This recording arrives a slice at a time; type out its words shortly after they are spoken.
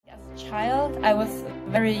child, I was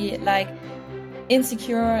very like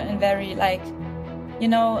insecure and very like,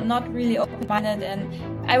 not really open-minded,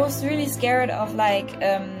 and I was really scared of like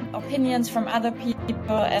opinions from other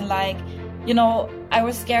people, and like, I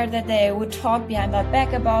was scared that they would talk behind my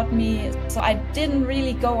back about me. So I didn't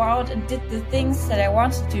really go out and did the things that I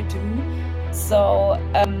wanted to do. So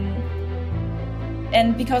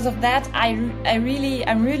and because of that, I'm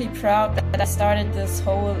really proud that I started this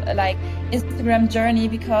whole like Instagram journey,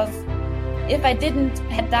 because if I didn't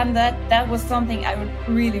have done that, that was something I would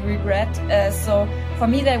really regret. So for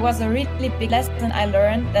me, that was a really big lesson I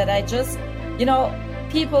learned, that I just,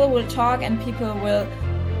 people will talk and people will,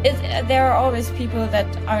 there are always people that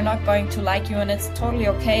are not going to like you, and it's totally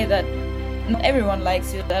okay that not everyone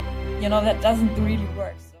likes you. That, that doesn't really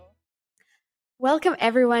work. So. Welcome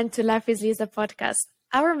everyone to Life is Lisa podcast.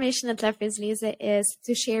 Our mission at Life is Lisa is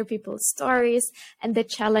to share people's stories and the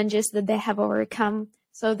challenges that they have overcome,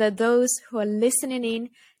 so that those who are listening in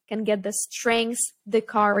can get the strength, the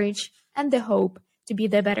courage, and the hope to be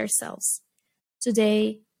their better selves.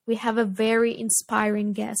 Today, we have a very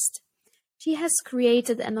inspiring guest. She has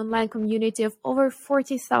created an online community of over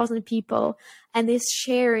 40,000 people and is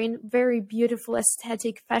sharing very beautiful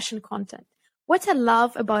aesthetic fashion content. What I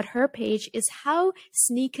love about her page is how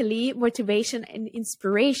sneakily motivation and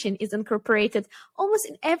inspiration is incorporated almost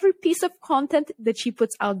in every piece of content that she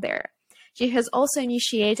puts out there. She has also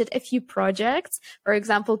initiated a few projects, for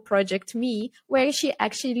example, Project Me, where she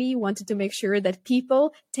actually wanted to make sure that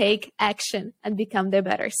people take action and become their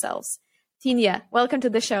better selves. Finja, welcome to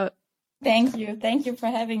the show. Thank you. Thank you for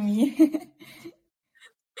having me.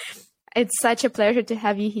 It's such a pleasure to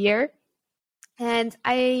have you here. And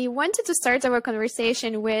I wanted to start our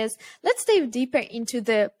conversation with, let's dive deeper into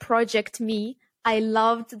the Project Me. I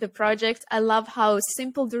loved the project. I love how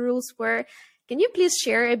simple the rules were. Can you please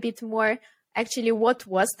share a bit more, actually, what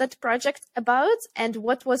was that project about and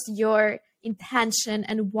what was your intention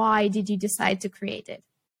and why did you decide to create it?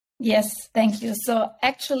 Yes, thank you. So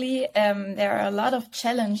actually, there are a lot of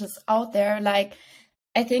challenges out there. Like,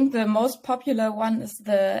 I think the most popular one is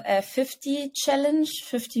the 50 challenge,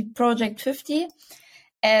 50 Project 50.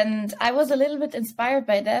 And I was a little bit inspired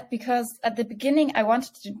by that, because at the beginning I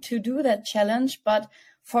wanted to do that challenge. But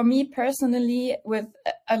for me personally, with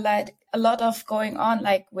a lot of going on,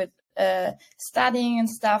 like with studying and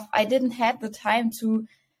stuff, I didn't have the time to,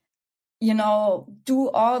 do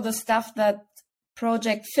all the stuff that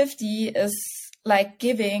Project 50 is like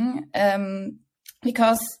giving,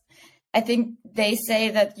 because I think they say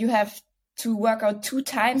that you have to work out 2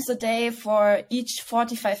 times a day for each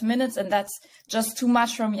 45 minutes. And that's just too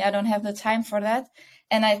much for me. I don't have the time for that.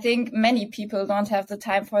 And I think many people don't have the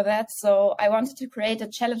time for that. So I wanted to create a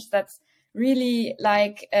challenge that's really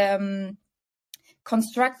like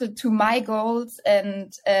constructed to my goals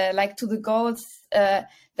and like to the goals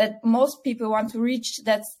that most people want to reach,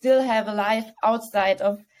 that still have a life outside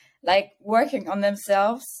of like working on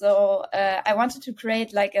themselves. So I wanted to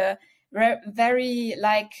create like a very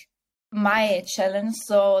like my challenge.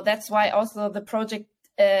 So that's why also the Project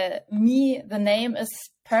Me, the name is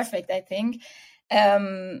perfect, I think.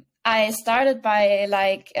 I started by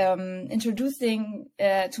like introducing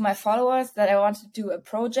to my followers that I wanted to do a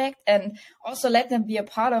project and also let them be a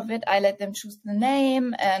part of it. I let them choose the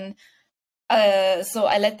name, and so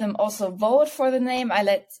I let them also vote for the name. I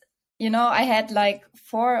had like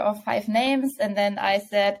 4 or 5 names, and then I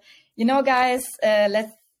said, guys,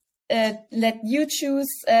 let you choose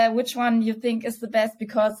which one you think is the best,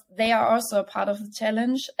 because they are also a part of the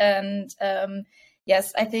challenge. And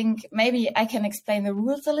yes, I think maybe I can explain the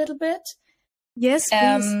rules a little bit. Yes,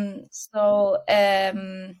 please. So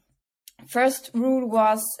first rule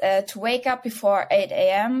was to wake up before 8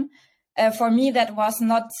 a.m. For me, that was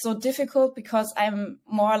not so difficult because I'm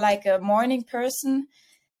more like a morning person.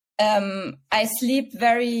 I sleep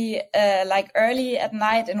very like early at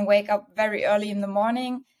night and wake up very early in the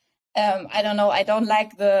morning. I don't know. I don't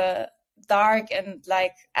like the dark and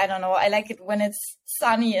like, I don't know. I like it when it's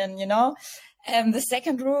sunny and, the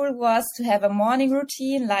second rule was to have a morning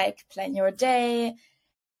routine, like plan your day,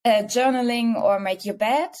 journaling, or make your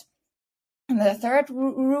bed. And the third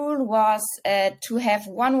rule was to have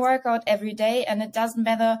one workout every day, and it doesn't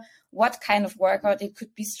matter what kind of workout. It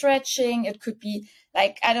could be stretching. It could be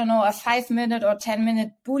like, I don't know, a 5-minute or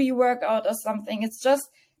 10-minute booty workout or something. It's just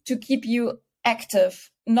to keep you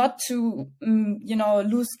active, not to,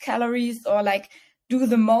 lose calories or like do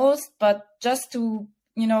the most, but just to,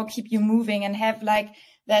 keep you moving and have like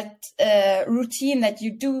that routine that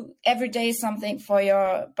you do every day, something for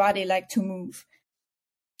your body, like to move.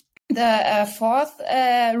 The fourth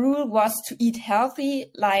rule was to eat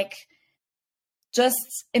healthy, like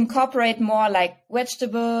just incorporate more like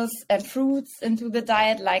vegetables and fruits into the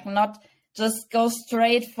diet, like not just go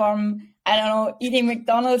straight from, I don't know, eating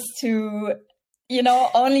McDonald's to,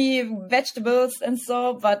 only vegetables and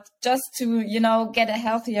so, but just to, get a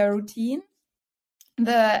healthier routine.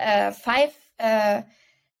 The 5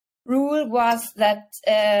 rule was that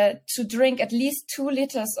to drink at least 2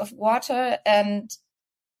 liters of water, and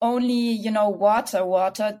only,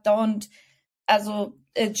 water, don't,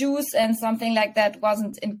 juice and something like that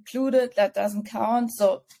wasn't included. That doesn't count.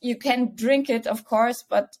 So you can drink it, of course,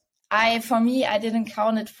 but I didn't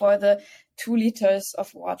count it for the 2 liters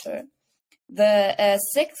of water. The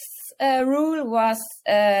 6th rule was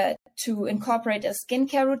to incorporate a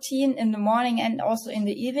skincare routine in the morning and also in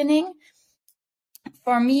the evening.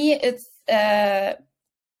 For me, it's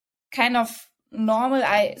kind of normal.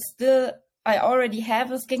 I already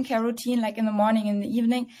have a skincare routine, like in the morning and the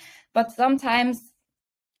evening, but sometimes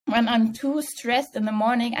when I'm too stressed in the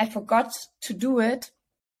morning, I forgot to do it.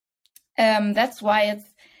 That's why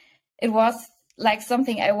it was like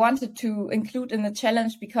something I wanted to include in the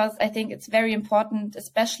challenge, because I think it's very important,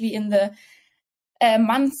 especially in the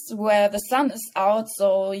months where the sun is out,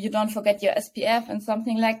 so you don't forget your SPF and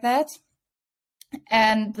something like that.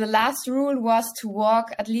 And the last rule was to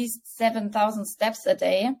walk at least 7,000 steps a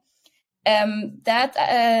day.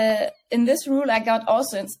 That in this rule, I got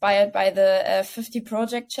also inspired by the 50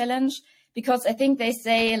 Project Challenge, because I think they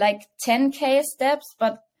say like 10K steps,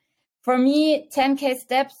 but for me, 10K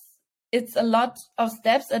steps, it's a lot of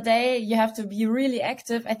steps a day. You have to be really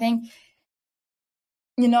active. I think,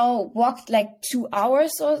 walked like 2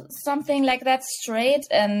 hours or something like that straight.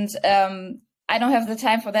 And I don't have the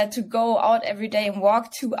time for that, to go out every day and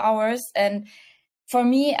walk 2 hours. And for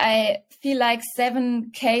me, I feel like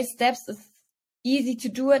 7K steps is easy to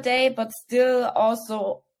do a day, but still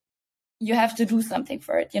also you have to do something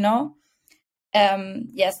for it,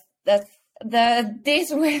 Yes,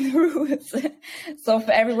 these were the rules. So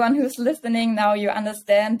for everyone who's listening now, you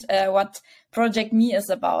understand what Project Me is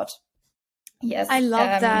about. Yes. I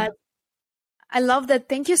love that. I love that.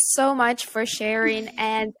 Thank you so much for sharing.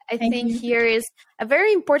 And I think here is a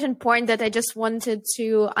very important point that I just wanted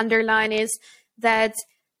to underline, is that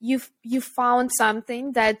you found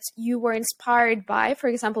something that you were inspired by, for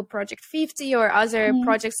example, Project 50 or other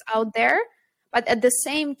projects out there, but at the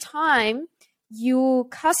same time, you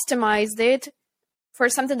customized it for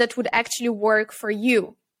something that would actually work for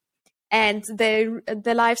you and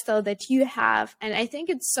the lifestyle that you have. And I think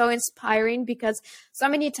it's so inspiring, because so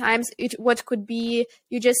many times what could be,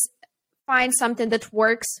 you just find something that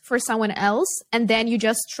works for someone else, and then you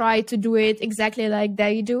just try to do it exactly like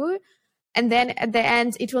they do. And then at the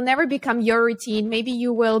end, it will never become your routine. Maybe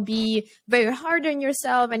you will be very hard on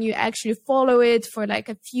yourself and you actually follow it for like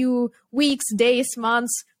a few weeks, days,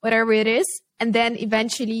 months, whatever it is. And then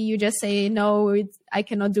eventually you just say, no, I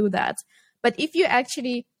cannot do that. But if you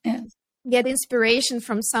actually get inspiration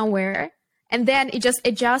from somewhere and then it just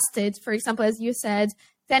adjusted, for example, as you said,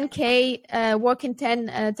 10K, walking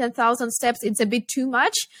 10,000 steps, it's a bit too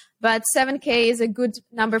much, but 7K is a good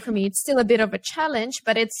number for me. It's still a bit of a challenge,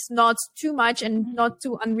 but it's not too much and not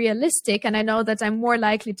too unrealistic. And I know that I'm more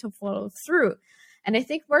likely to follow through. And I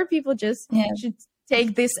think more people just should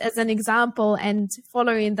take this as an example, and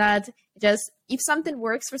following that, just if something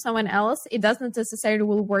works for someone else, it doesn't necessarily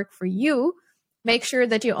will work for you. Make sure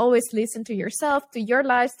that you always listen to yourself, to your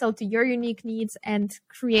lifestyle, to your unique needs, and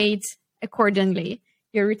create accordingly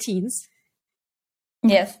your routines.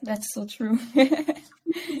 Yes, that's so true.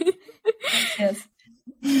 Yes.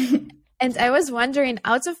 And I was wondering,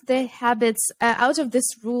 out of the habits, out of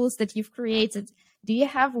these rules that you've created, do you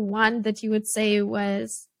have one that you would say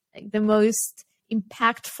was like the most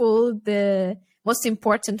impactful, the most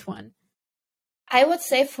important one? I would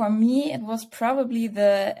say for me, it was probably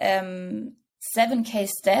the 7K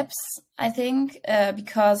steps, I think,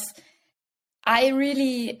 because I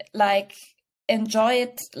really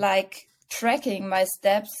enjoyed tracking my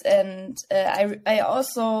steps, and I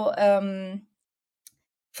also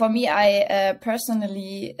for me, I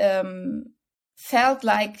personally felt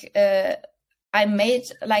like I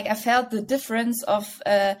felt the difference of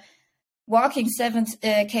walking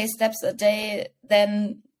 7K steps a day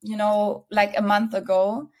than a month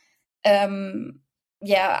ago. I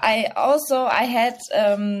had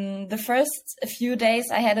the first few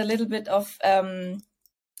days I had a little bit of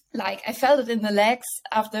I felt it in the legs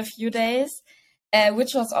after a few days,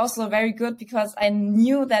 which was also very good because I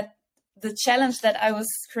knew that the challenge that I was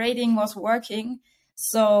creating was working.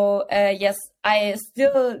 So yes, I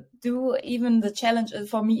still do, even the challenge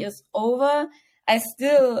for me is over. I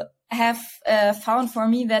still have found for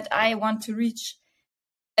me that I want to reach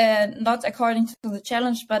not according to the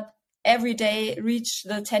challenge, but every day reach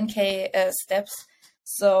the 10K steps.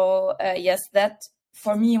 So yes, that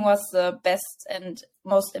for me was the best and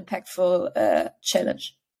most impactful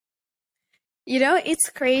challenge. It's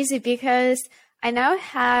crazy because I now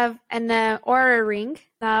have an Oura ring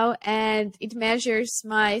now, and it measures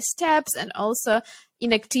my steps and also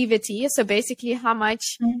inactivity. So basically how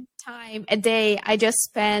much time a day I just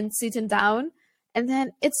spend sitting down. And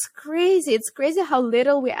then it's crazy. It's crazy how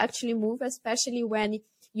little we actually move, especially when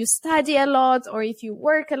you study a lot or if you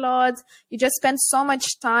work a lot. You just spend so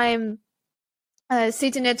much time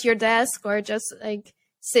sitting at your desk or just like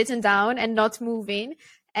sitting down and not moving.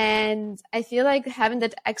 And I feel like having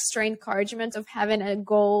that extra encouragement of having a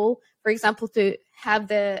goal, for example, to have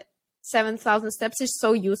the 7,000 steps is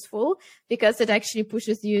so useful because it actually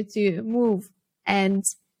pushes you to move, and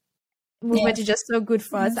movement is just so good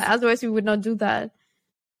for us. Otherwise, we would not do that.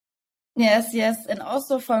 Yes. And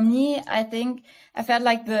also for me, I think I felt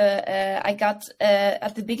like I got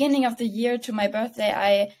at the beginning of the year to my birthday,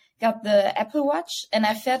 I got the Apple Watch, and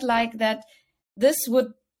I felt like that this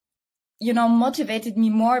would motivated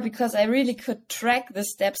me more because I really could track the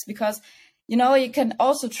steps, because, you can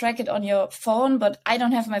also track it on your phone, but I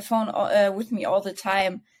don't have my phone with me all the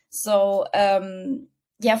time. So,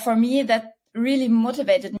 for me, that really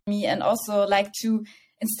motivated me. And also like to,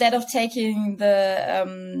 instead of taking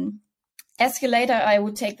the escalator, I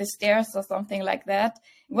would take the stairs or something like that.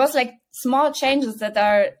 It was like small changes that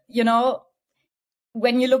are,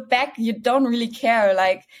 when you look back, you don't really care,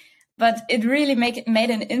 like, but it really made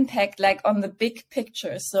an impact like on the big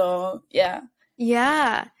picture. So yeah,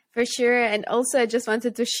 for sure. And also I just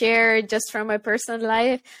wanted to share just from my personal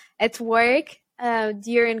life at work.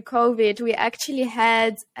 During COVID, we actually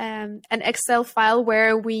had an Excel file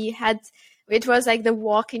where it was like the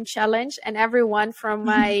walking challenge, and everyone from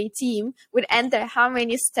my team would enter how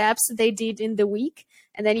many steps they did in the week.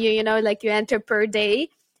 And then you enter per day,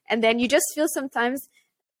 and then you just feel sometimes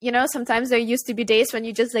there used to be days when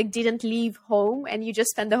you just like didn't leave home and you just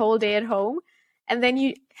spend the whole day at home. And then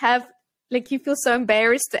you feel so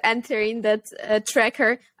embarrassed to enter in that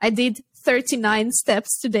tracker. I did 39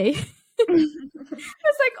 steps today.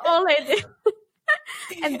 That's like all I did.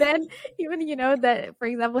 And then even, that, for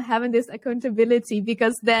example, having this accountability,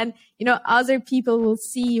 because then, other people will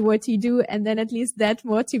see what you do, and then at least that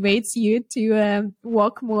motivates you to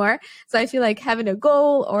walk more. So I feel like having a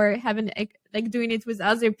goal or having like doing it with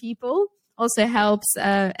other people also helps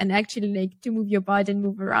and actually like to move your body and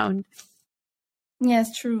move around.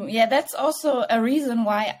 Yes, true. Yeah, that's also a reason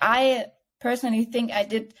why I personally think I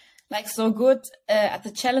did like so good at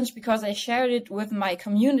the challenge, because I shared it with my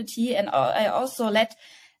community, and I also let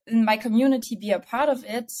my community be a part of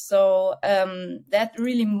it. So that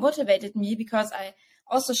really motivated me, because I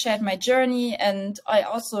also shared my journey, and I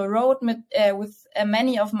also wrote with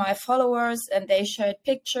many of my followers, and they shared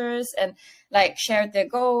pictures and like shared their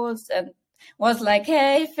goals and was like,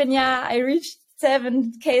 hey, Finja, I reached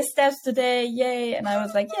 7K steps today, yay. And I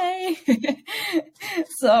was like, yay.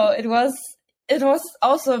 So it was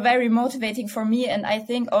also very motivating for me, and I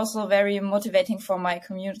think also very motivating for my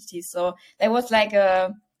community. So there was like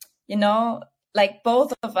like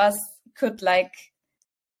both of us could like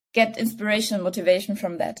get inspiration and motivation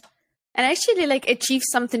from that. And actually like achieve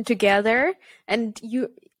something together. And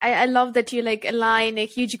I love that you like align a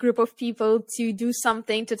huge group of people to do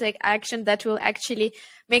something, to take action that will actually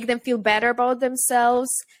make them feel better about themselves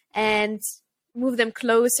and move them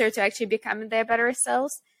closer to actually becoming their better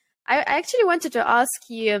selves. I actually wanted to ask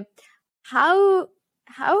you, how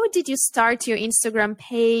did you start your Instagram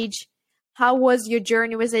page? How was your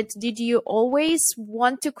journey with it? Did you always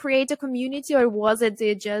want to create a community, or was it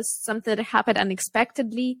just something that happened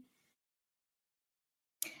unexpectedly?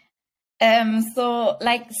 So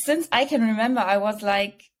like, since I can remember, I was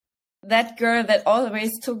like that girl that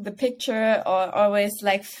always took the picture or always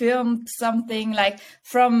like filmed something. Like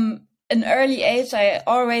from an early age, I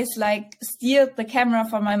always like stealed the camera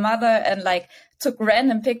from my mother and like took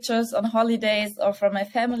random pictures on holidays or from my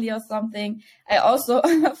family or something. I also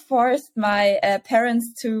forced my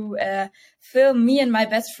parents to film me and my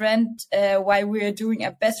best friend while we were doing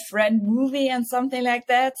a best friend movie and something like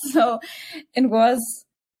that. So it was,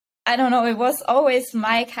 I don't know, it was always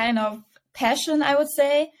my kind of passion, I would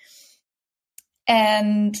say.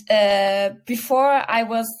 And before I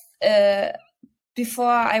was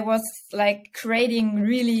like creating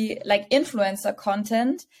really like influencer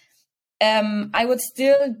content, I would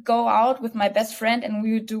still go out with my best friend and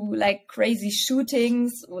we would do like crazy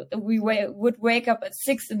shootings. We would wake up at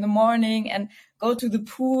 6 a.m. and go to the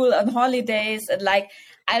pool on holidays and like,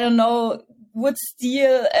 I don't know, would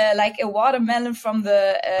steal like a watermelon from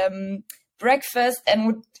the breakfast and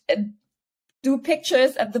would do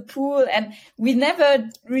pictures at the pool, and we never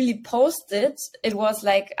really posted. It was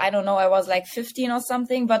like, I don't know, I was like 15 or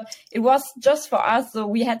something, but it was just for us. So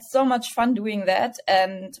we had so much fun doing that.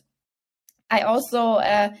 And I also,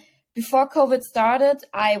 before COVID started,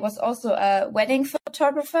 I was also a wedding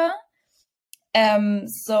photographer.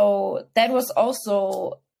 So that was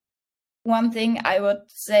also one thing I would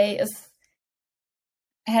say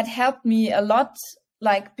had helped me a lot,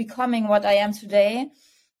 like becoming what I am today.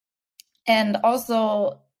 And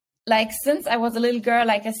also, like, since I was a little girl,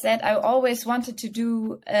 like I said, I always wanted to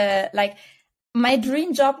do, like, my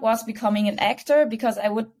dream job was becoming an actor, because I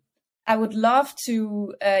would love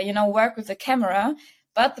to, work with a camera.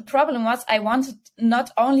 But the problem was I wanted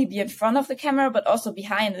not only be in front of the camera, but also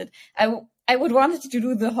behind it. I would wanted to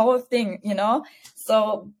do the whole thing,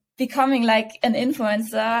 So becoming like an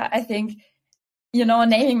influencer, I think,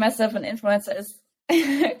 naming myself an influencer is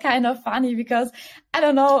kind of funny, because I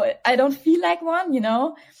don't know, I don't feel like one,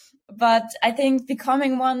 but I think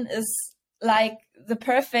becoming one is like the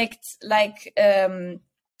perfect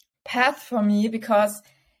path for me, because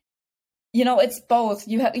it's both.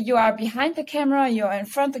 You are behind the camera, you are in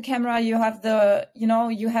front of the camera, you have the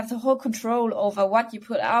you have the whole control over what you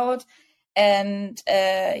put out, and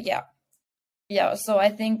so I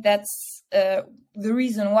think that's the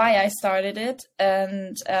reason why I started it.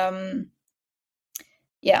 And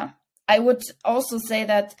I would also say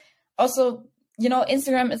that also,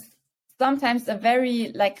 Instagram is sometimes a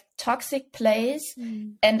very like toxic place.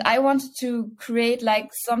 And I wanted to create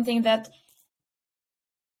like something that,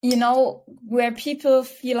 where people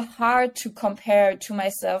feel hard to compare to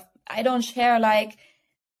myself. I don't share like,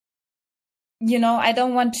 I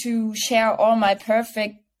don't want to share all my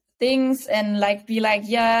perfect things and like be like,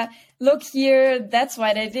 yeah, look here, that's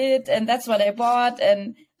what I did and that's what I bought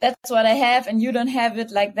and that's what I have, and you don't have it,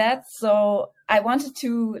 like that. So I wanted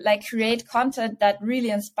to like create content that really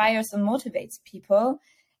inspires and motivates people.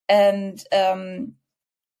 And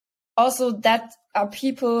also that are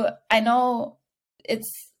people, I know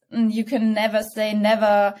you can never say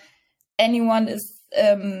never, anyone is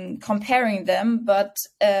comparing them, but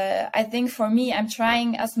I think for me, I'm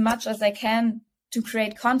trying as much as I can to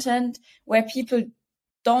create content where people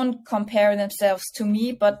don't compare themselves to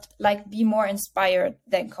me, but like be more inspired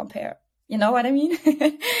than compare. You know what I mean?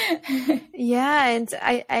 Yeah, and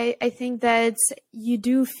I think that you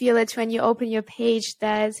do feel it when you open your page,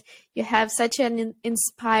 that you have such an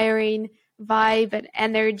inspiring vibe and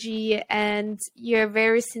energy, and you're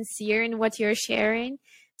very sincere in what you're sharing.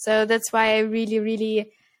 So that's why I really,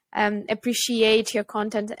 really appreciate your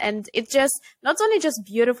content. And it's just not only just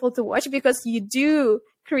beautiful to watch, because you do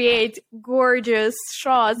create gorgeous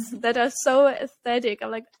shots that are so aesthetic.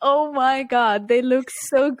 I'm like, oh my God, they look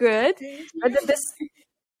so good.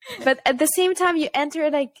 But at the same time, you enter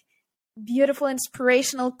like beautiful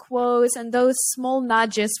inspirational quotes and those small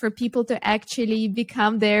nudges for people to actually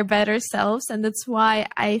become their better selves. And that's why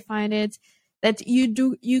I find it that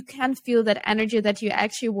you can feel that energy, that you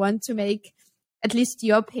actually want to make at least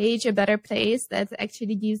your page a better place, that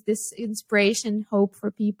actually gives this inspiration, hope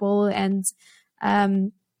for people. And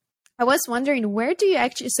I was wondering, where do you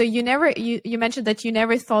actually, so you mentioned that you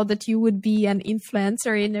never thought that you would be an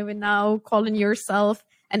influencer, now calling yourself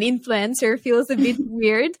an influencer feels a bit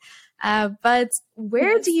weird. But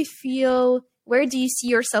where do you see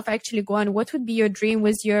yourself actually going? What would be your dream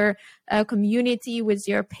with your community, with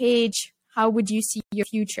your page? How would you see your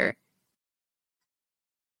future?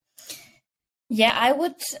 Yeah, I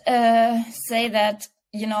would say that,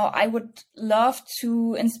 I would love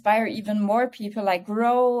to inspire even more people, like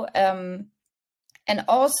grow. And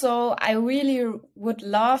also I really would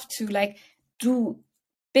love to like do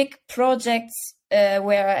big projects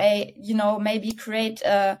where I, maybe create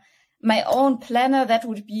my own planner. That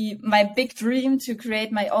would be my big dream, to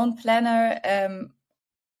create my own planner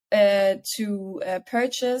to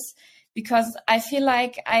purchase, because I feel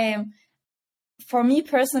like for me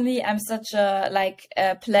personally, I'm such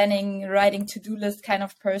a planning, writing to-do list kind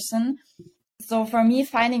of person. So for me,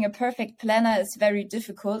 finding a perfect planner is very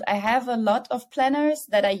difficult. I have a lot of planners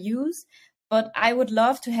that I use, but I would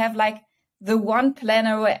love to have like the one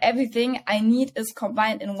planner where everything I need is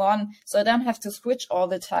combined in one, so I don't have to switch all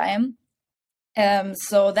the time.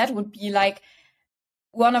 So that would be like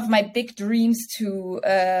one of my big dreams to,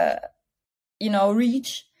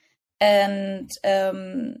 reach. And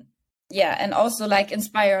and also like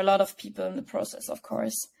inspire a lot of people in the process, of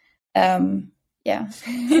course. And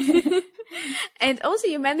also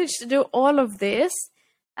you managed to do all of this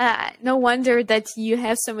No wonder that you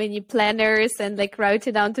have so many planners and like write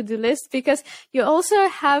it down to-do list, because you also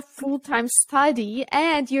have full-time study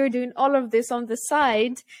and you're doing all of this on the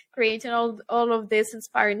side, creating all of this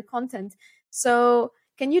inspiring content. So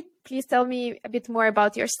can you please tell me a bit more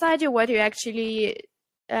about your study, what you actually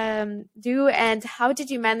do, and how did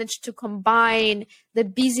you manage to combine the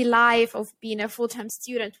busy life of being a full-time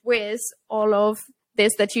student with all of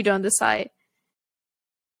this that you do on the side?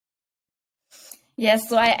 Yes,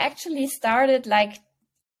 so I actually started like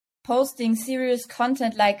posting serious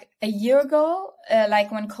content like a year ago,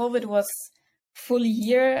 like when COVID was fully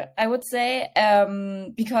here, I would say,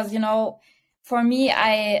 because, you know, for me,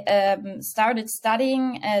 I started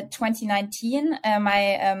studying 2019.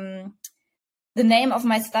 The name of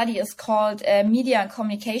my study is called Media and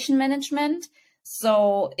Communication Management.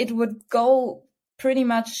 So it would go pretty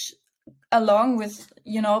much along with,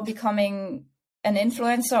 you know, becoming an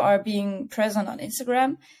influencer or being present on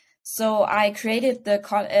Instagram. So I created the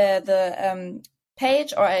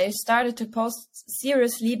page, or I started to post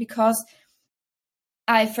seriously because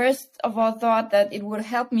I first of all thought that it would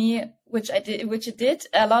help me, which it did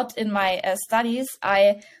a lot in my studies.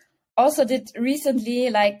 I also did recently,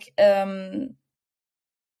 like a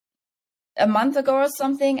month ago or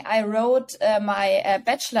something, I wrote my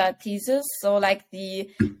bachelor thesis. So like the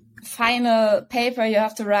final paper you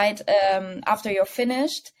have to write after you're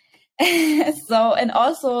finished. So, and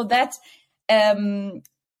also that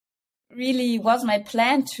really was my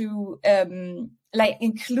plan to like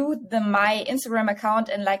include my Instagram account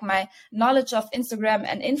and like my knowledge of Instagram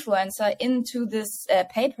and influencer into this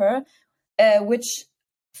paper, which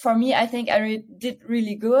for me, I think I did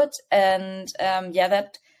really good. And yeah,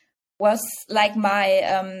 that was like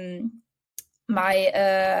my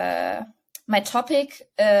my topic.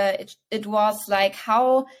 It was like,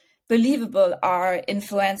 how believable are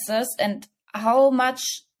influencers, and how much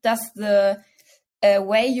does the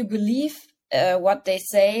way you believe what they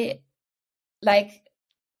say, like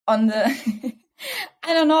on the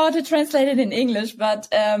I don't know how to translate it in English, but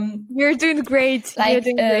you're doing great. Like you're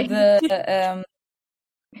doing great. The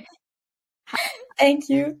thank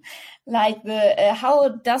you. Like the how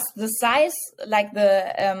does the size, like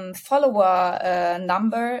the follower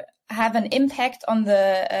number, have an impact on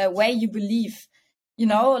the way you believe? You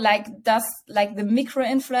know, like does like the micro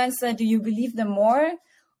influencer, do you believe them more,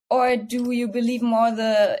 or do you believe more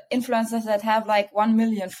the influencers that have like 1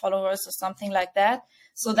 million followers or something like that?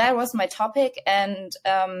 So that was my topic, and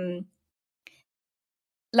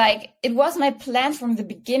like it was my plan from the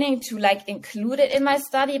beginning to like include it in my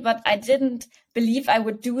study, but I didn't believe I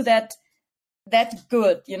would do that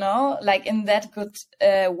good, you know, like in that good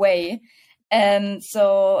way. And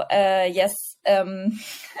so yes,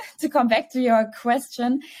 to come back to your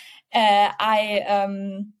question,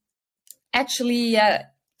 I actually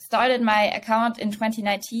started my account in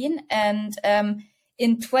 2019, and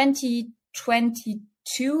in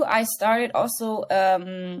 2022 I started also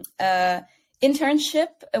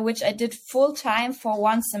internship, which I did full time for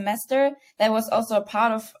 1 semester. That was also a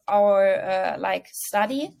part of our like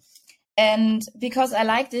study. And because I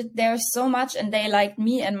liked it there so much, and they liked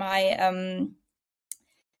me and my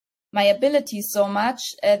my abilities so much,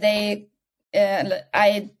 I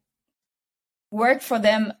worked for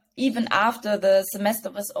them even after the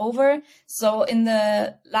semester was over. So in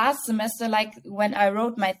the last semester, like when I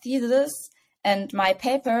wrote my thesis and my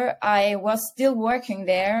paper, I was still working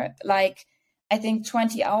there, like I think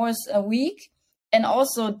 20 hours a week, and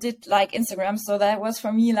also did like Instagram. So that was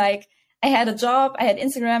for me like, I had a job, I had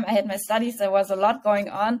Instagram, I had my studies, there was a lot going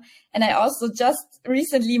on. And I also just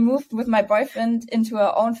recently moved with my boyfriend into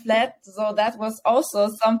our own flat. So that was also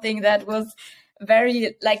something that was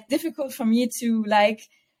very like difficult for me to like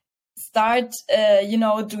start, you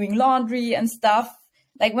know, doing laundry and stuff.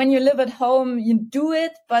 Like when you live at home, you do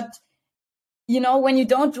it, but you know, when you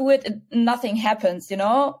don't do it, nothing happens, you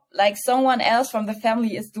know, like someone else from the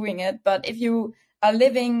family is doing it. But if you are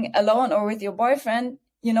living alone or with your boyfriend,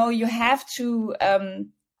 you know, you have to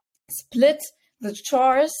split the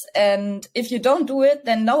chores. And if you don't do it,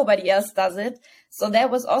 then nobody else does it. So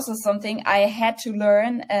that was also something I had to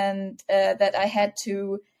learn, and that I had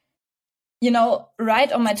to, you know,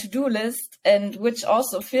 write on my to-do list, and which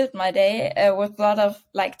also filled my day with a lot of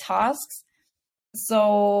like tasks.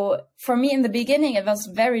 So for me in the beginning, it was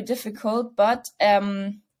very difficult, but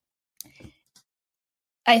I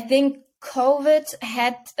think COVID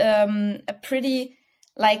had a pretty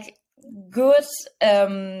like good,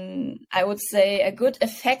 I would say a good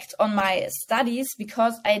effect on my studies,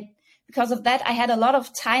 because of that, I had a lot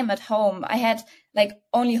of time at home. I had like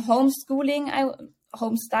only homeschooling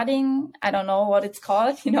home studying. I don't know what it's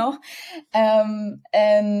called, then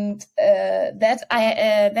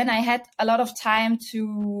I had a lot of time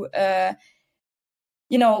to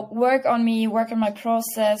work on my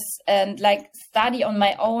process and like study on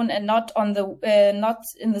my own, and not in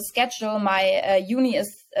the schedule my uni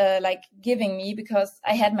is like giving me, because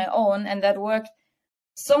I had my own, and that worked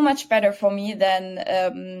so much better for me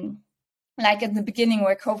than like at the beginning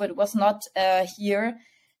where COVID was not here.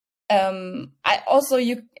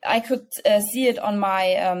 I could see it on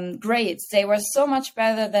my grades. They were so much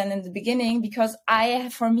better than in the beginning, because I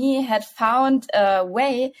had found a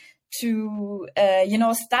way to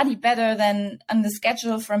study better than on the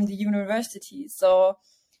schedule from the university. So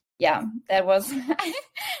yeah, that was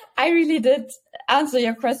I really did answer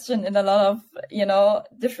your question in a lot of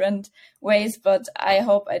different ways, but I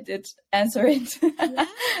hope I did answer it.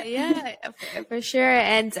 yeah, for sure.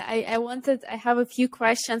 And I have a few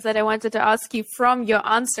questions that I wanted to ask you from your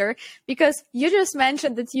answer, because you just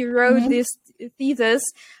mentioned that you wrote this thesis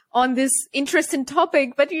on this interesting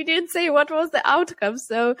topic, but you didn't say what was the outcome.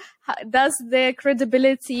 So does the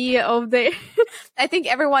credibility of the, I think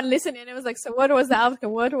everyone listening, it was like, so what was the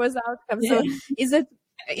outcome? What was the outcome? Yeah. So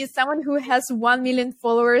is someone who has 1 million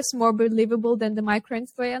followers more believable than the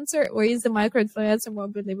micro-influencer, or is the micro-influencer more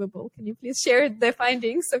believable? Can you please share the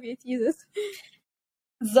findings of your thesis?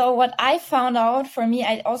 So what I found out, for me,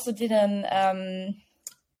 I also did an,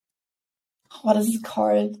 what is it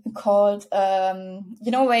called?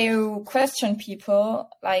 Where you question people,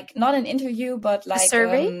 like not an interview, but like a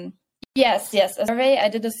survey. Yes, a survey. I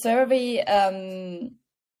did a survey,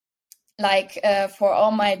 for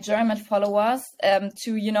all my German followers,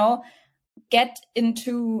 to get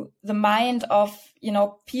into the mind of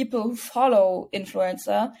people who follow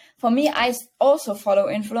influencer. For me, I also follow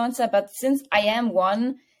influencer, but since I am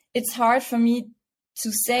one, it's hard for me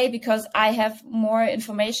to say, because I have more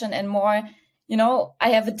information and more.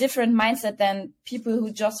 I have a different mindset than people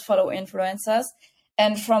who just follow influencers.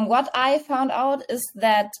 And from what I found out is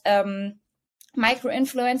that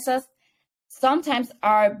micro-influencers sometimes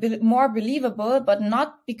are more believable, but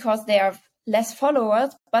not because they are less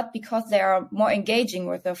followers, but because they are more engaging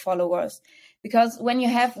with their followers. Because when you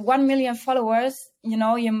have 1 million followers,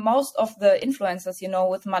 most of the influencers,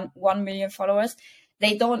 with 1 million followers,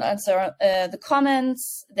 they don't answer the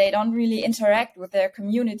comments. They don't really interact with their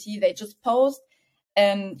community. They just post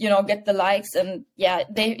and, get the likes. And yeah,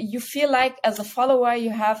 you feel like as a follower, you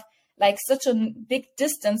have like such a big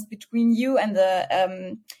distance between you and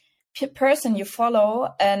the person you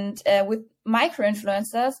follow. And with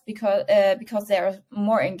micro-influencers, because they are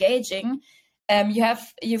more engaging,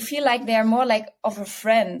 you feel like they are more like of a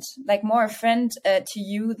friend, like more a friend to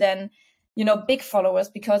you than big followers,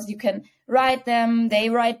 because you can write them, they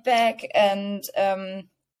write back, and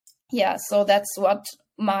so that's what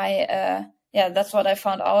that's what I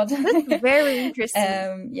found out. That's very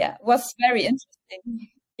interesting. Was very interesting.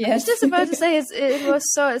 Yes. I was just about to say it was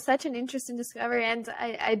such an interesting discovery, and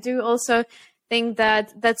I do also think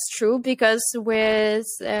that that's true, because with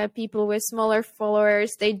people with smaller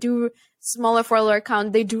followers, smaller follower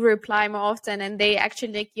count, they do reply more often, and they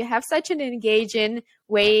actually you have such an engaging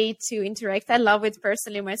way to interact. I love it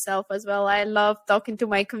personally myself as well. I love talking to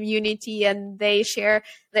my community, and they share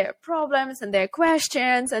their problems and their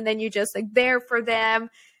questions, and then you just there for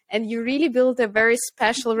them, and you really build a very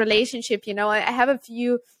special relationship. I have a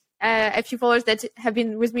few followers that have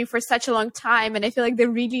been with me for such a long time, and I feel like they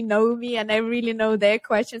really know me, and I really know their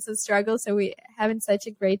questions and struggles, so we're having such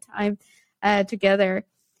a great time together.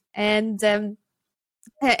 And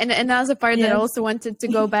another part that I also wanted to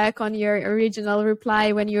go back on your original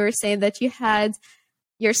reply, when you were saying that you had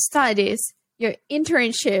your studies, your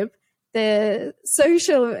internship, the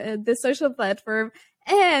social platform,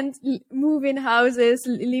 and moving houses,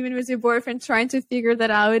 living with your boyfriend, trying to figure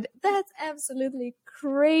that out. That's absolutely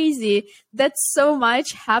crazy. That's so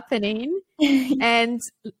much happening. And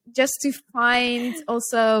just to find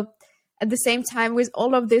also at the same time, with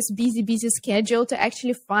all of this busy schedule, to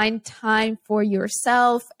actually find time for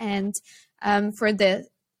yourself and for the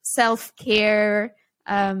self-care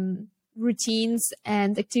routines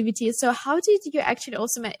and activities. So how did you actually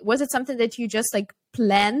also, was it something that you just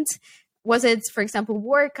planned? Was it, for example,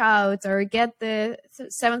 workout or get the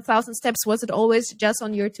 7,000 steps? Was it always just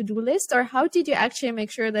on your to-do list? Or how did you actually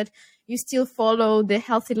make sure that you still follow the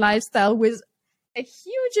healthy lifestyle with a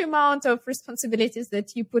huge amount of responsibilities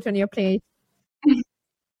that you put on your plate?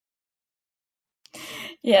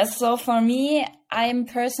 Yes, so for me, I'm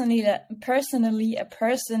personally a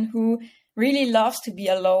person who really loves to be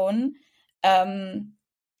alone.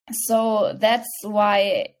 So that's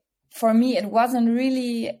why for me it wasn't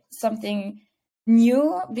really something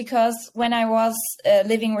new, because when I was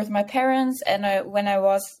living with my parents and when I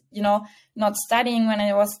was, not studying, when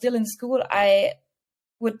I was still in school, I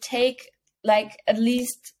would take like at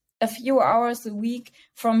least a few hours a week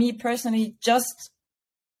for me personally, just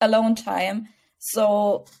alone time.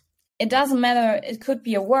 So it doesn't matter. It could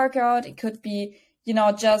be a workout. It could be,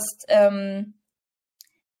 just,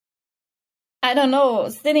 I don't know,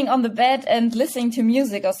 sitting on the bed and listening to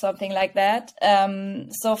music or something like that.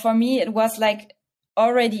 So for me, it was like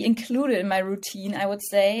already included in my routine, I would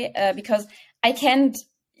say, because I can't,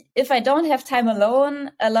 if I don't have time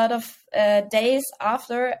alone, a lot of days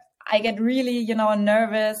after, I get really,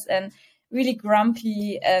 nervous and really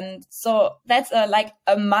grumpy. And so that's like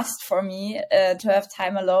a must for me to have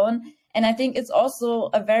time alone. And I think it's also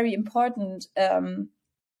a very important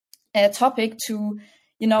topic to,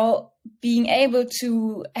 being able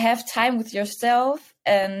to have time with yourself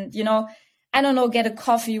and, I don't know, get a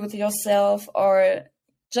coffee with yourself or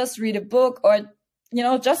just read a book or,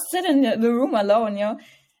 just sit in the room alone,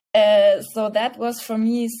 So that was for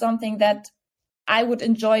me something that I would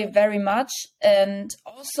enjoy very much. And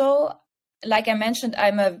also, like I mentioned,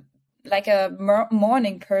 I'm a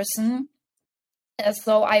morning person.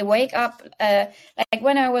 So I wake up like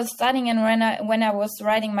when I was studying and when I was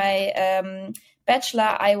writing my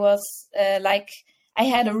bachelor, I was I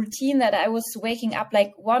had a routine that I was waking up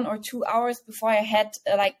like 1 or 2 hours before I had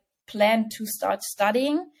planned to start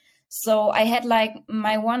studying. So I had like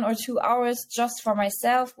my 1 or 2 hours just for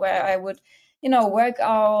myself, where I would, work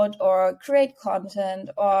out or create content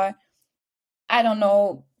or, I don't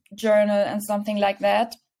know, journal and something like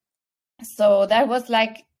that. So that was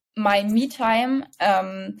like my me time.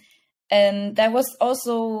 And that was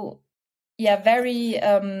also, very,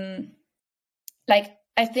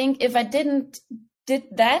 I think if I did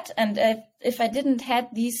that, and if I didn't had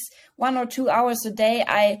these 1 or 2 hours a day,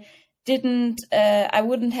 I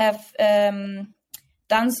wouldn't have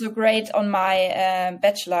done so great on my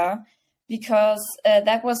bachelor, because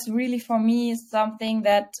that was really for me something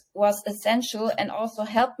that was essential and also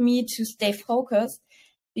helped me to stay focused,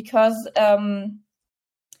 because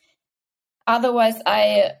otherwise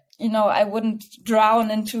I wouldn't drown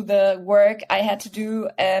into the work I had to do.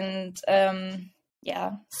 And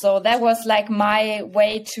so that was like my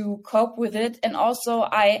way to cope with it. And also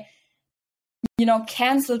I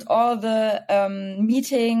canceled all the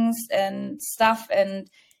meetings and stuff and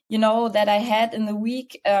that I had in the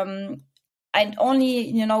week. I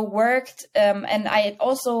only worked, and I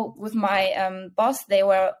also, with my boss, they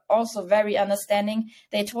were also very understanding.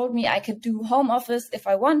 They told me I could do home office if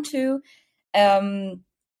I want to.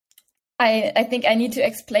 I think I need to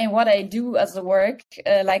explain what I do as a work,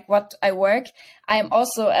 like what I work. I'm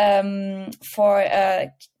also for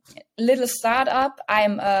a little startup.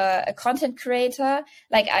 I'm a content creator.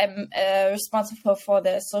 Like I'm responsible for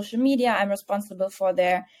their social media. I'm responsible for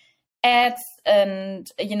their ads, and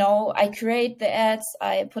I create the ads.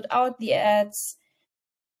 I put out the ads.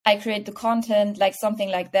 I create the content, like something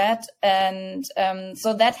like that. And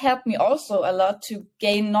so that helped me also a lot to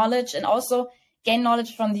gain knowledge, and also gain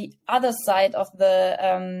knowledge from the other side of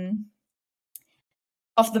the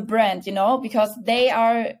brand, because they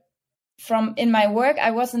are in my work, I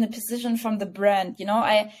was in a position from the brand,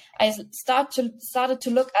 I started to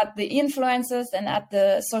look at the influencers and at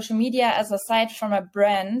the social media as a side from a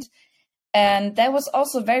brand. And that was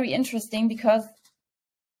also very interesting, because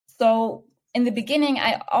so in the beginning,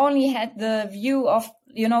 I only had the view of,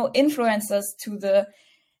 influencers to the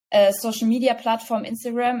social media platform,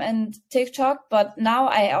 Instagram and TikTok. But now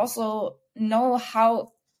I also know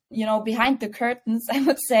how, behind the curtains, I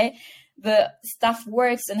would say, the stuff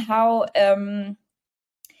works, and how the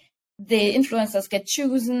influencers get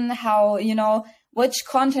chosen, how, which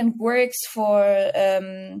content works for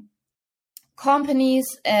companies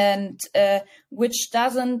and which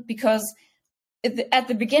doesn't. Because at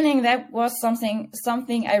the beginning, that was something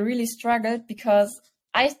I really struggled, because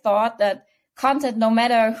I thought that content, no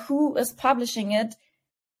matter who is publishing it,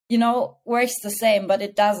 works the same, but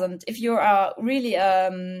it doesn't. If you are really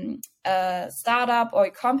a startup or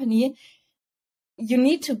a company, you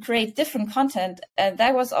need to create different content. And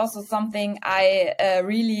that was also something I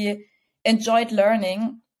really enjoyed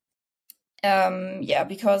learning.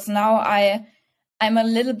 Because now I'm a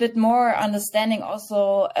little bit more understanding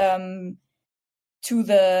also to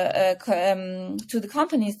the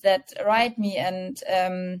companies that write me and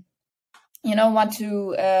want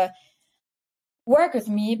to work with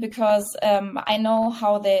me, because I know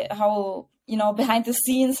how behind the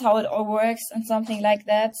scenes, how it all works and something like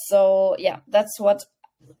that. So that's what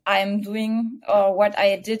I'm doing, or what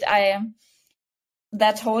I did.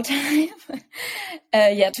 that whole time.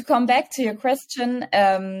 To come back to your question,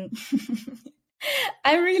 I'm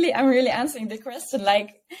really answering the question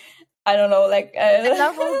like, I don't know, like I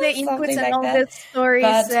love all the inputs and like all that. the stories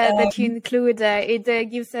But, that you include. It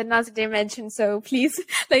gives another dimension. So please,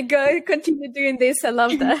 continue doing this. I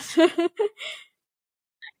love that.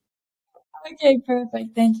 Okay,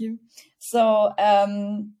 perfect. Thank you. So,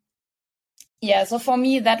 so for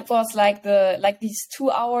me, that was like these 2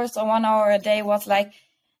 hours or 1 hour a day was like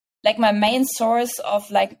my main source of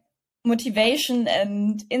like motivation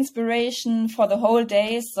and inspiration for the whole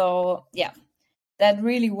day. So yeah, that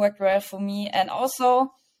really worked well for me. And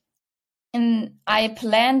also, I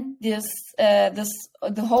planned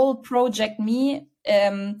the whole project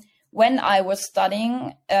when I was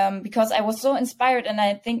studying, because I was so inspired, and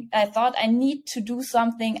I thought I need to do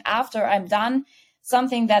something after I'm done,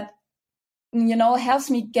 something that, helps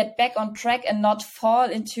me get back on track and not fall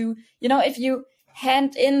into, if you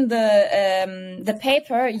hand in the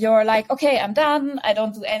paper, you're like, okay, I'm done. I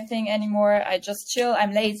don't do anything anymore. I just chill.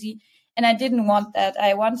 I'm lazy. And I didn't want that.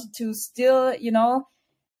 I wanted to still,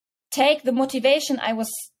 take the motivation I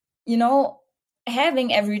was,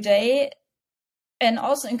 having every day and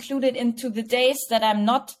also include it into the days that I'm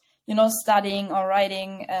not, studying or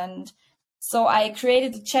writing. And so I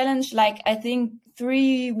created a challenge, like I think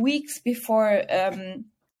 3 weeks before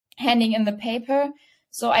handing in the paper.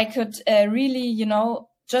 So I could really,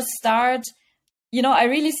 just start, I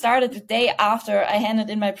really started the day after I handed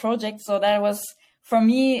in my project. So that was for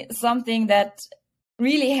me something that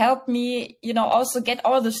really helped me, also get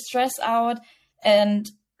all the stress out and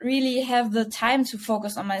really have the time to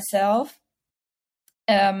focus on myself.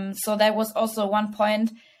 So that was also one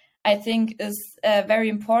point I think is very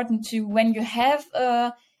important to, when you have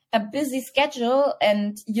a busy schedule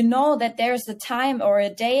and that there's a time or a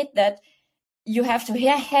date that you have to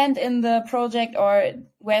hand in the project, or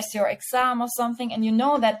where's your exam or something, and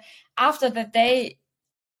that after that day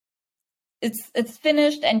it's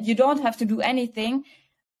finished and you don't have to do anything,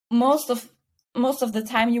 most of the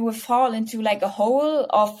time you will fall into like a hole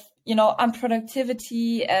of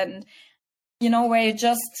unproductivity, and where you're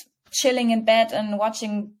just chilling in bed and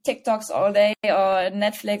watching TikToks all day or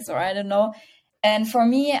Netflix or I don't know. And for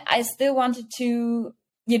me, I still wanted to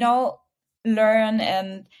learn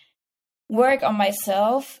and work on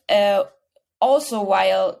myself also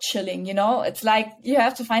while chilling. It's like you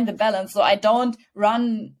have to find the balance. So I don't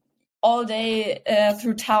run all day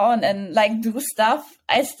through town and like do stuff.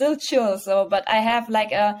 I still chill. So, but I have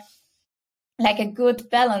like a good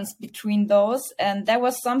balance between those. And that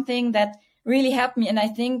was something that really helped me. And I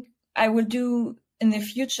think I will do in the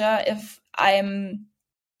future if I'm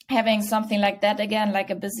having something like that again, like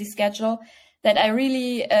a busy schedule, that I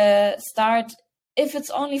really start, if it's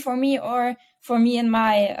only for me or for me and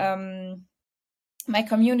my my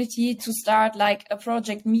community, to start like a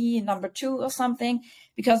project me number 2 or something,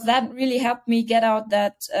 because that really helped me get out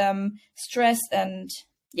that stress. And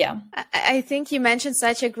yeah, I think you mentioned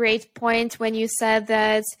such a great point when you said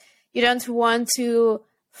that you don't want to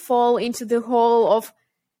fall into the hole of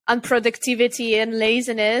unproductivity and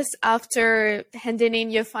laziness after handing in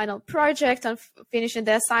your final project and finishing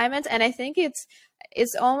the assignment. And I think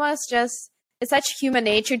it's almost just, it's such human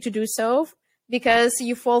nature to do so, because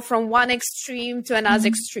you fall from one extreme to another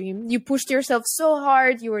extreme. You pushed yourself so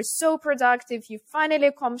hard, you were so productive, you finally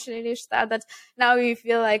accomplished that now you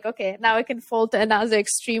feel like, okay, now I can fall to another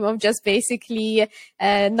extreme of just basically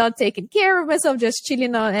not taking care of myself, just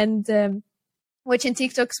chilling on and watching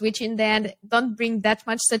TikToks, which in the end don't bring that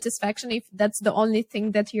much satisfaction if that's the only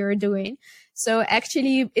thing that you're doing. So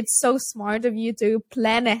actually, it's so smart of you to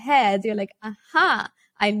plan ahead. You're like, aha,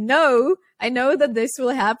 I know that this will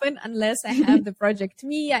happen unless I have the project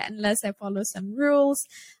me, unless I follow some rules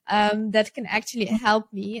that can actually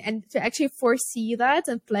help me. And to actually foresee that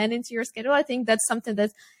and plan into your schedule, I think that's something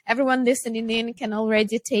that everyone listening in can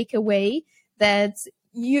already take away, that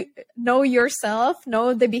you know yourself,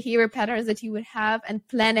 know the behavior patterns that you would have, and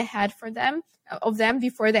plan ahead for them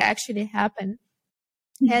before they actually happen.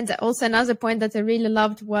 And also another point that I really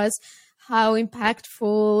loved was how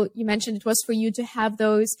impactful you mentioned it was for you to have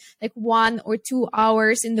those like 1 or 2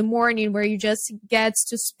 hours in the morning where you just get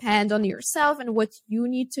to spend on yourself and what you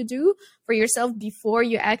need to do for yourself before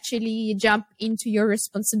you actually jump into your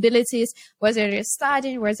responsibilities, whether it is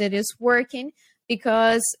studying, whether it is working.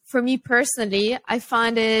 Because for me personally, I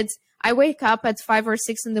find I wake up at 5 or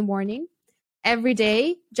 6 in the morning every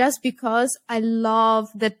day just because I love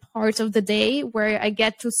that part of the day where I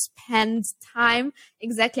get to spend time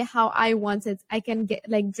exactly how I want it. I can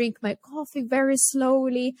drink my coffee very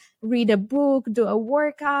slowly, read a book, do a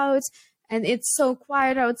workout, and it's so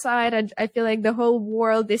quiet outside. I feel like the whole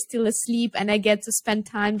world is still asleep and I get to spend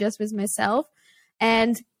time just with myself.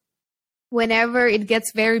 And whenever it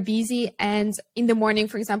gets very busy and in the morning,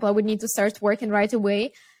 for example, I would need to start working right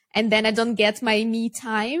away, and then I don't get my me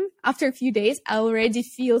time after a few days, I already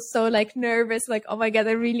feel so like nervous, like, oh my God,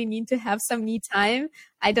 I really need to have some me time.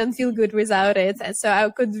 I don't feel good without it. And so I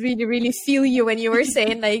could really, really feel you when you were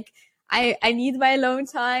saying like, I need my alone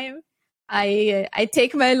time. I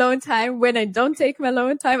take my alone time. When I don't take my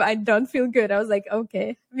alone time, I don't feel good. I was like,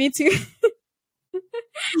 okay, me too.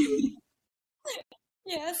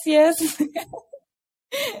 Yes, yes.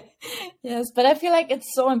 Yes, but I feel like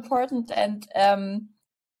it's so important, and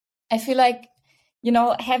I feel like,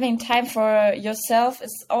 having time for yourself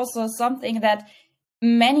is also something that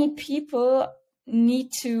many people need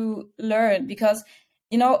to learn, because,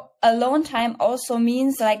 alone time also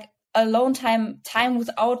means like alone time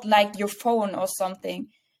without like your phone or something.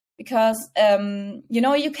 Because,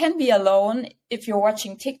 you can be alone if you're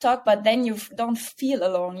watching TikTok, but then you don't feel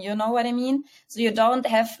alone. You know what I mean? So you don't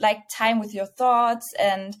have like time with your thoughts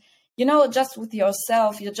and, just with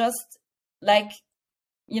yourself. You're just like,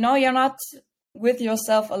 you're not with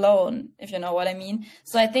yourself alone, if you know what I mean.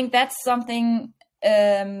 So I think that's something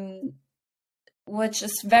which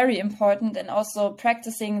is very important, and also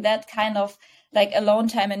practicing that kind of like alone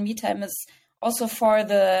time and me time is also for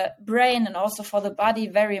the brain and also for the body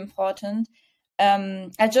very important.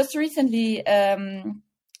 I just recently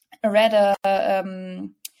read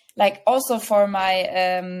like also for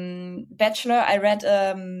my bachelor, I read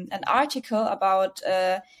an article about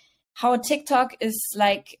how TikTok is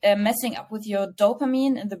like messing up with your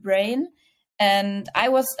dopamine in the brain. And I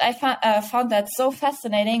found that so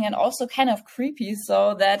fascinating and also kind of creepy,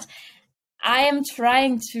 so that I am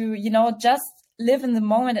trying to, just live in the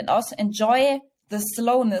moment and also enjoy the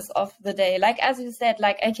slowness of the day. Like, as you said,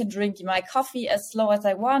 like I can drink my coffee as slow as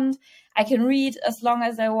I want. I can read as long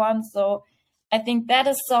as I want. So I think that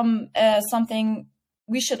is something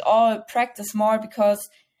we should all practice more, because,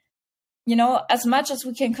 as much as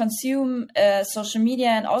we can consume social media,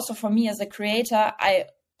 and also for me as a creator, I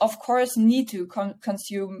of course need to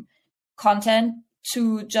consume content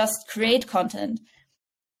to just create content.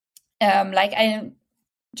 Like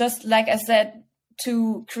I said,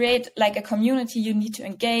 to create like a community, you need to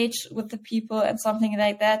engage with the people and something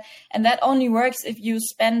like that. And that only works if you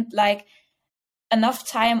spend like enough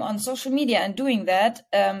time on social media and doing that.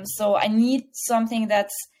 So I need something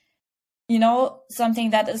that's,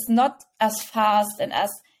 something that is not as fast and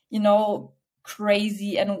as,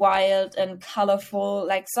 crazy and wild and colorful,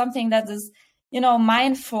 like something that is,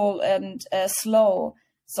 mindful and slow.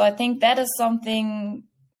 So I think that is something,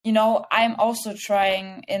 I'm also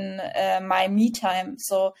trying in my me time.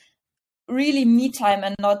 So really me time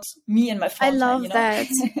and not me and my phone I love time,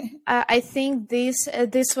 that. I think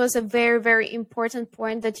this was a very, very important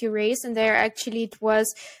point that you raised, and there actually it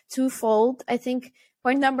was twofold. I think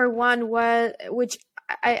point number one was, which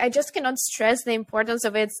I just cannot stress the importance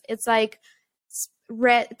of it. It's like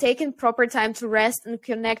taking proper time to rest and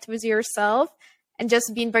connect with yourself and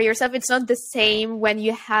just being by yourself. It's not the same when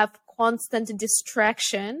you have constant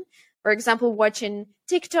distraction. For example, watching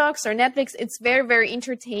TikToks or Netflix, it's very, very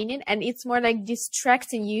entertaining, and it's more like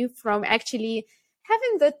distracting you from actually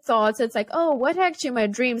having the thoughts. It's like, oh, what are actually my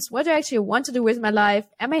dreams? What do I actually want to do with my life?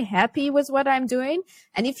 Am I happy with what I'm doing?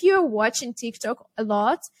 And if you're watching TikTok a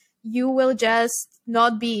lot, you will just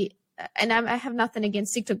not be, and I have nothing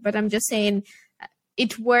against TikTok, but I'm just saying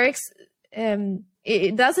it works.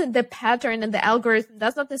 It doesn't, the pattern and the algorithm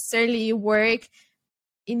does not necessarily work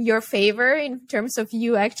in your favor in terms of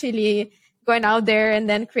you actually going out there and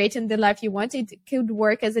then creating the life you want. It could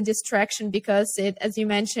work as a distraction because it, as you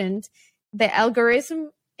mentioned, the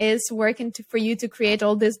algorithm is working for you to create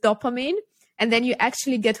all this dopamine, and then you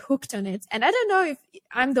actually get hooked on it. And I don't know if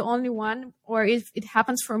I'm the only one or if it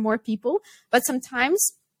happens for more people, but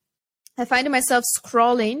sometimes I find myself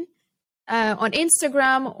scrolling on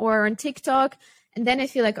Instagram or on TikTok, and then I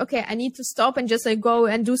feel like, okay, I need to stop and just like go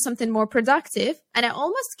and do something more productive. And I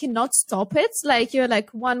almost cannot stop it. Like you're like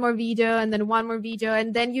one more video and then one more video.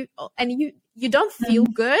 And then you don't feel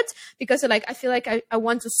good because you're like, I feel like I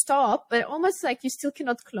want to stop, but almost like you still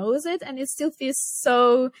cannot close it. And it still feels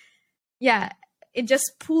so, yeah, it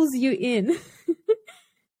just pulls you in.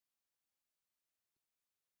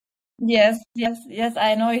 Yes.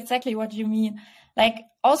 I know exactly what you mean. Like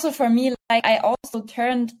also for me, like I also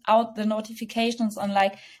turned out the notifications on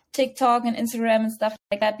like TikTok and Instagram and stuff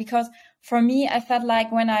like that, because for me, I felt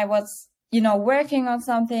like when I was, working on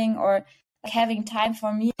something or like having time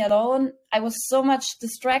for me alone, I was so much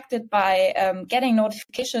distracted by getting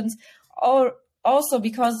notifications also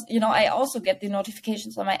because, I also get the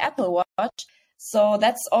notifications on my Apple Watch. So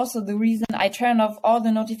that's also the reason I turn off all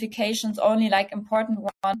the notifications, only like important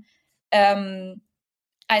one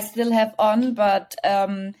I still have on. But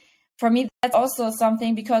for me, that's also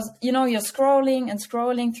something because, you're scrolling and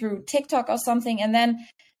scrolling through TikTok or something, and then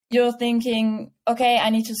you're thinking, okay, I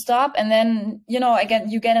need to stop. And then, again,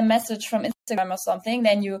 you get a message from Instagram or something,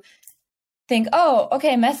 then you think, oh,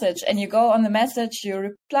 okay, message. And you go on the message, you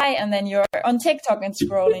reply, and then you're on TikTok and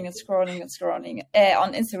scrolling and scrolling and scrolling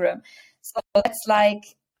on Instagram. So that's like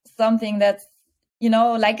something that's,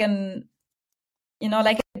 like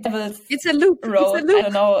like a devil's it's a loop. road. It's a loop. I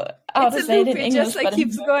don't know how to say it in English. It just like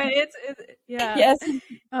keeps going. Yeah. Yes.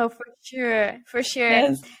 Oh, for sure.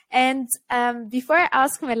 Yes. And before I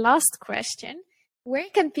ask my last question, where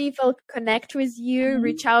can people connect with you,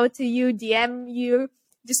 reach out to you, DM you,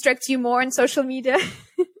 distract you more on social media?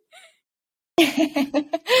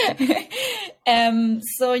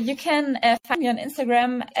 So you can find me on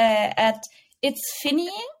Instagram at it's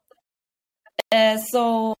Finny.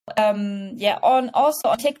 Also on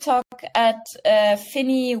TikTok at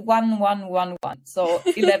Finny1111. So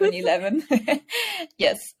 1111.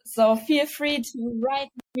 Yes. So feel free to write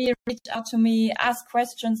me, reach out to me, ask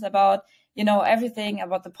questions about, everything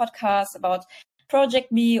about the podcast, about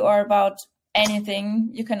Project Me, or about anything.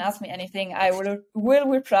 You can ask me anything. I will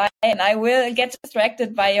reply, and I will get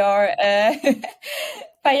distracted by your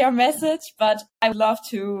by your message, but I would love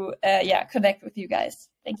to connect with you guys.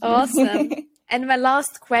 Thank you. Awesome. And my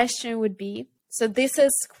last question would be, so this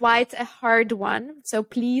is quite a hard one, so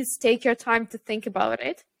please take your time to think about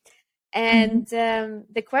it. And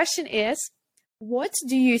the question is, what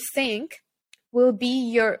do you think will be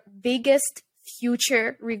your biggest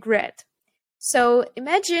future regret? So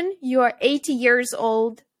imagine you are 80 years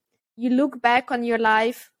old, you look back on your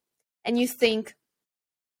life and you think,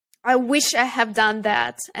 I wish I have done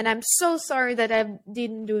that, and I'm so sorry that I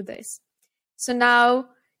didn't do this. So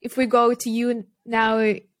now, if we go to you now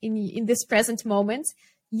in this present moment,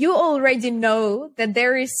 you already know that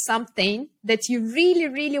there is something that you really,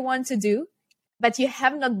 really want to do, but you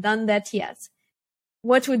have not done that yet.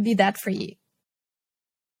 What would be that for you?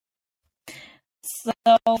 So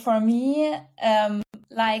for me,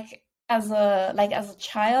 as a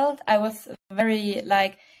child, I was very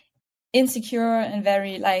insecure and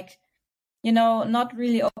very not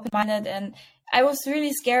really open-minded, and I was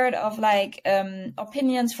really scared of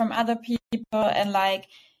opinions from other people, and I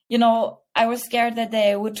was scared that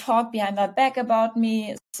they would talk behind my back about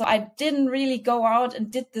me. So I didn't really go out and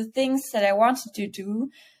did the things that I wanted to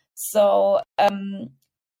do. So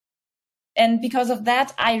and because of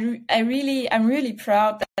that, I'm really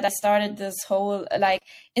proud that I started this whole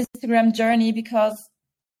Instagram journey, because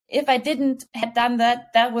if I didn't have done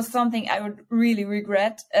that, that was something I would really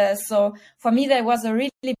regret. So for me, that was a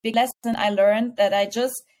really big lesson I learned, that I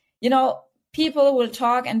just, people will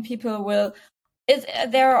talk and people will,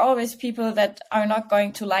 there are always people that are not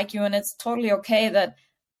going to like you, and it's totally okay that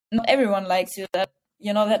not everyone likes you, that,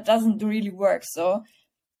 that doesn't really work. So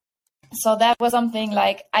that was something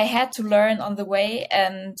I had to learn on the way.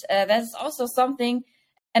 And that's also something,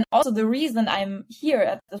 and also the reason I'm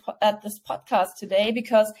here at this podcast today,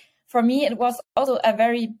 because for me, it was also a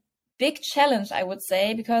very big challenge, I would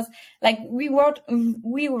say, because we wrote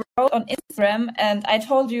on Instagram, and I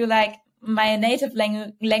told you my native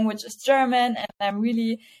language is German, and I'm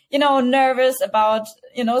really, nervous about,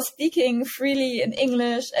 speaking freely in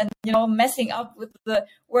English and, messing up with the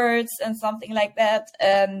words and something like that.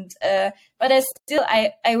 And, but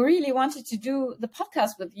I really wanted to do the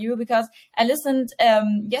podcast with you, because I listened,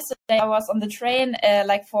 yesterday I was on the train,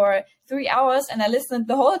 for 3 hours, and I listened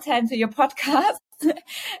the whole time to your podcast.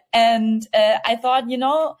 And, I thought,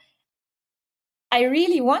 I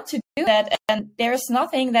really want to do that, and there's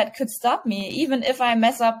nothing that could stop me, even if I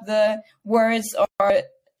mess up the words, or,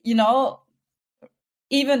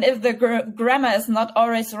 even if the grammar is not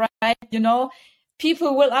always right,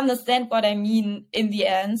 people will understand what I mean in the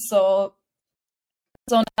end. So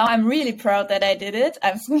now I'm really proud that I did it.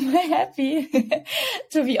 I'm super happy,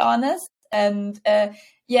 to be honest. And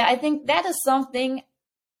I think that is something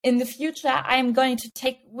in the future I'm going to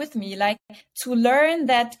take with me, to learn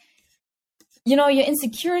that, your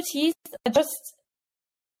insecurities are just,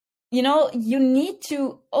 you need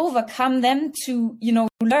to overcome them to,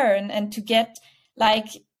 learn, and to get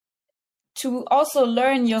to also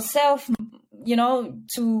learn yourself,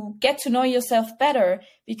 to get to know yourself better.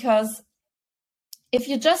 Because if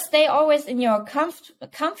you just stay always in your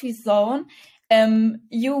comfy zone,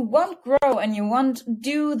 you won't grow, and you won't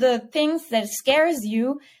do the things that scares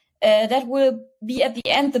you. That will be at the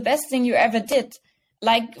end the best thing you ever did.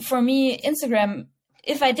 like for me, Instagram,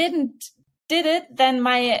 if I did it, then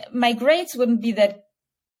my grades wouldn't be that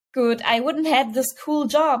good. I wouldn't have this cool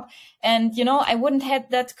job, and I wouldn't have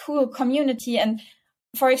that cool community. And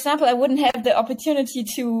for example, I wouldn't have the opportunity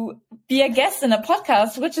to be a guest in a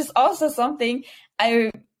podcast, which is also something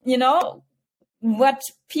what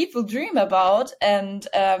people dream about. And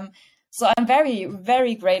so I'm very,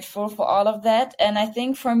 very grateful for all of that. And I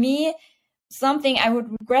think for me, something I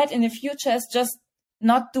would regret in the future is just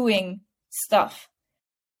not doing stuff.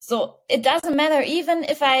 So it doesn't matter, even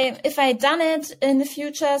if I done it in the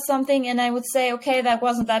future, something, and I would say, okay, that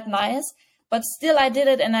wasn't that nice, but still I did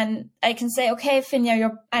it. And then I can say, okay,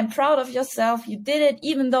 Finja, I'm proud of yourself. You did it,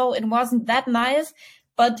 even though it wasn't that nice.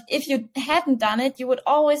 But if you hadn't done it, you would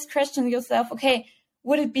always question yourself, okay,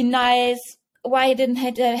 would it be nice? Why didn't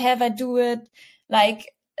have I do it?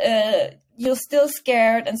 Like, you're still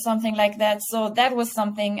scared and something like that. So that was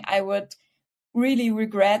something I would really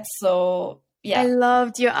regret. So yeah. I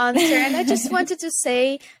loved your answer. And I just wanted to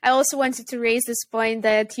say, I also wanted to raise this point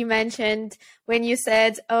that you mentioned when you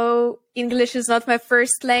said, oh, English is not my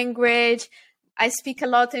first language. I speak a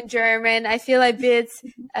lot in German. I feel a bit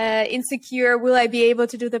insecure. Will I be able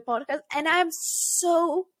to do the podcast? And I'm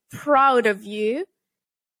so proud of you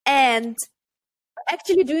and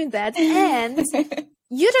actually doing that. And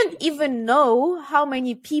you don't even know how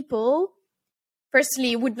many people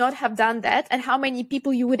firstly would not have done that, and how many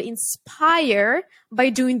people you would inspire by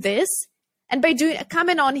doing this and by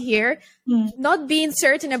coming on here, not being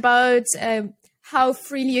certain about how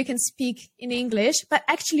freely you can speak in English, but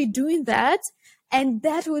actually doing that. And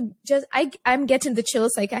that would just, I'm getting the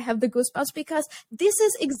chills, like I have the goosebumps, because this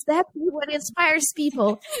is exactly what inspires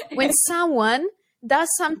people. When someone does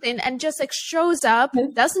something and just like shows up,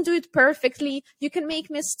 doesn't do it perfectly, you can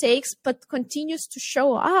make mistakes, but continues to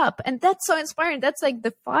show up. And that's so inspiring. That's like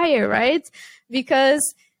the fire, right?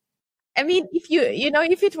 Because I mean, if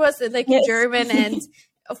if it was like yes. German, and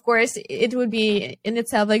of course it would be in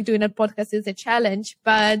itself, like doing a podcast is a challenge,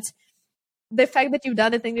 but the fact that you've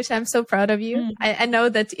done it in English, I'm so proud of you. I know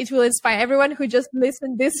that it will inspire everyone who just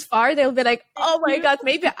listened this far. They'll be like, oh my God,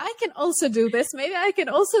 maybe I can also do this. Maybe I can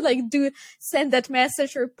also send that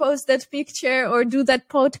message or post that picture or do that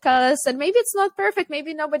podcast. And maybe it's not perfect.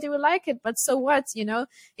 Maybe nobody will like it, but so what?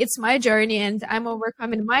 It's my journey and I'm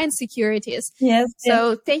overcoming my insecurities. Yes.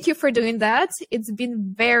 So thank you for doing that. It's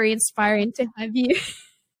been very inspiring to have you.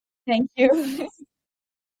 Thank you.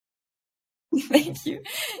 Thank you.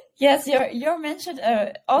 Yes, you mentioned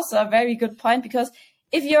also a very good point, because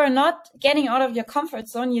if you're not getting out of your comfort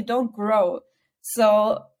zone, you don't grow.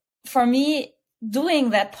 So for me, doing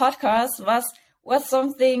that podcast was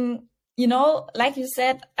something, like you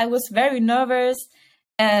said, I was very nervous,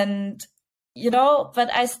 and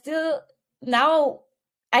but I still, now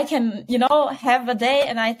I can have a day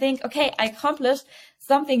and I think, okay, I accomplished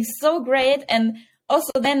something so great. And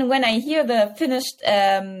also then when I hear the finished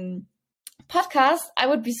podcast, I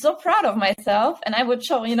would be so proud of myself, and I would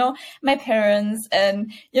show, my parents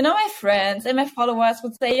and, my friends and my followers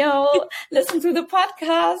would say, yo, listen to the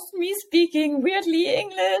podcast, me speaking weirdly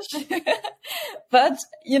English. But,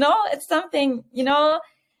 it's something,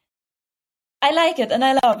 I like it and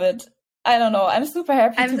I love it. I don't know. I'm super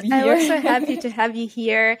happy to be here. I'm also happy to have you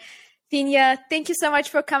here. Finja, thank you so much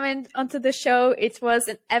for coming onto the show. It was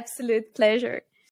an absolute pleasure.